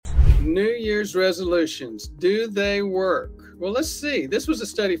New Year's resolutions, do they work? Well, let's see. This was a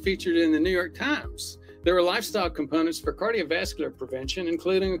study featured in the New York Times. There are lifestyle components for cardiovascular prevention,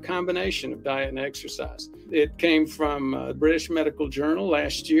 including a combination of diet and exercise. It came from the British Medical Journal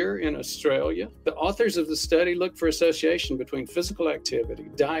last year in Australia. The authors of the study looked for association between physical activity,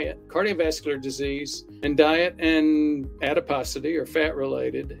 diet, cardiovascular disease, and diet and adiposity or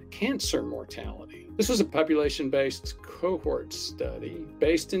fat-related cancer mortality. This was a population-based cohort study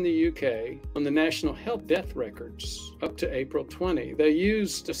based in the UK on the National Health Death Records up to April 20. They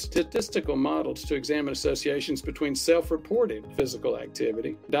used statistical models to examine associations between self-reported physical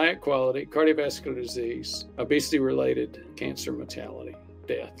activity, diet quality, cardiovascular disease, obesity-related cancer mortality,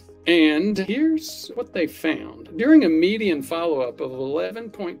 death. And here's what they found. During a median follow-up of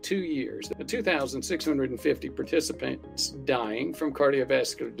 11.2 years, 2,650 participants dying from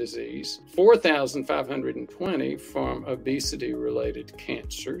cardiovascular disease, 4,520 from obesity-related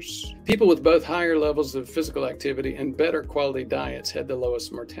cancers. People with both higher levels of physical activity and better quality diets had the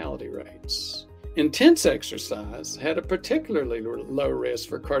lowest mortality rates. Intense exercise had a particularly low risk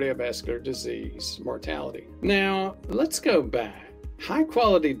for cardiovascular disease mortality. Now, let's go back.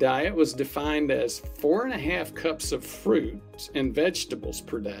 High-quality diet was defined as 4.5 cups of fruit and vegetables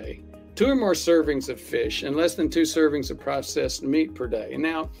per day, 2 or more servings of fish, and less than 2 servings of processed meat per day.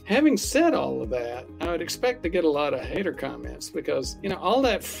 Now, having said all of that, I would expect to get a lot of hater comments because, all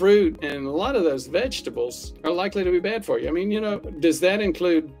that fruit and a lot of those vegetables are likely to be bad for you. I mean, does that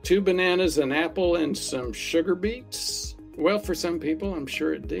include 2 bananas, an apple, and some sugar beets? Well, for some people, I'm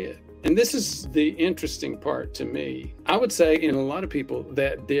sure it did. And this is the interesting part to me. I would say in a lot of people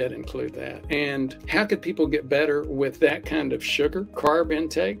that did include that. And how could people get better with that kind of sugar, carb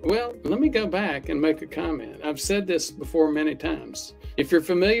intake? Well, let me go back and make a comment. I've said this before many times. If you're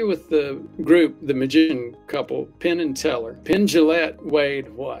familiar with the group, the magician couple, Penn and Teller, Penn Jillette weighed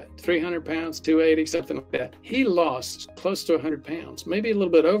what? 300 pounds, 280, something like that. He lost close to 100 pounds, maybe a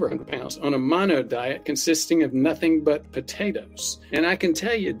little bit over 100 pounds on a mono diet consisting of nothing but potatoes. And I can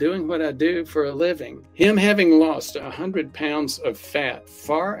tell you, doing what I do for a living, him having lost 100 pounds of fat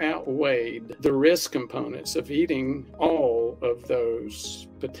far outweighed the risk components of eating all of those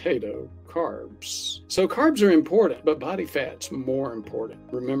potato carbs. So carbs are important, but body fat's more important.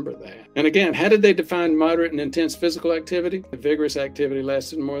 Remember that. And again, how did they define moderate and intense physical activity? The vigorous activity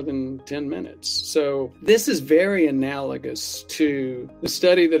lasted more than 10 minutes. So this is very analogous to the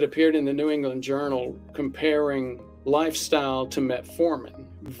study that appeared in the New England Journal comparing lifestyle to metformin.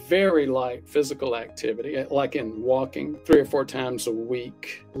 Very light physical activity, like in walking 3 or 4 times a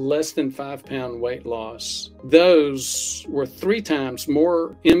week, less than 5-pound weight loss. Those were 3 times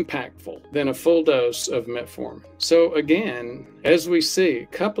more impactful than a full dose of metformin. So again, as we see, a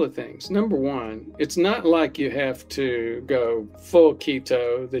couple of things. Number one, it's not like you have to go full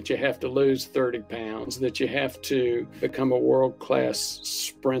keto, that you have to lose 30 pounds, that you have to become a world-class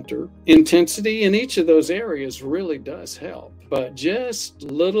sprinter. Intensity in each of those areas really does help, but just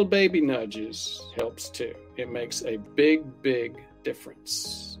little baby nudges helps too. It makes a big, big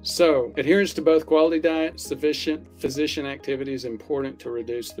difference. So adherence to both quality diet, sufficient physician activity is important to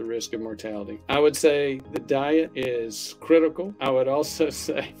reduce the risk of mortality. I would say the diet is critical. I would also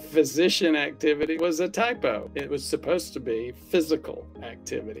say physician activity was a typo. It was supposed to be physical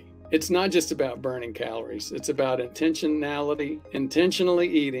activity. It's not just about burning calories. It's about intentionality, intentionally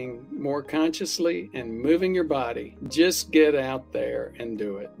eating more consciously and moving your body. Just get out there and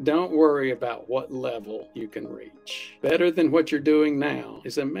do it. Don't worry about what level you can reach. Better than what you're doing now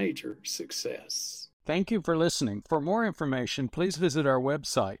is a major success. Thank you for listening. For more information, please visit our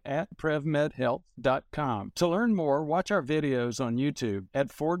website at prevmedhealth.com. To learn more, watch our videos on YouTube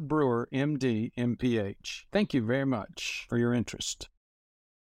at Ford Brewer, MD, MPH. Thank you very much for your interest.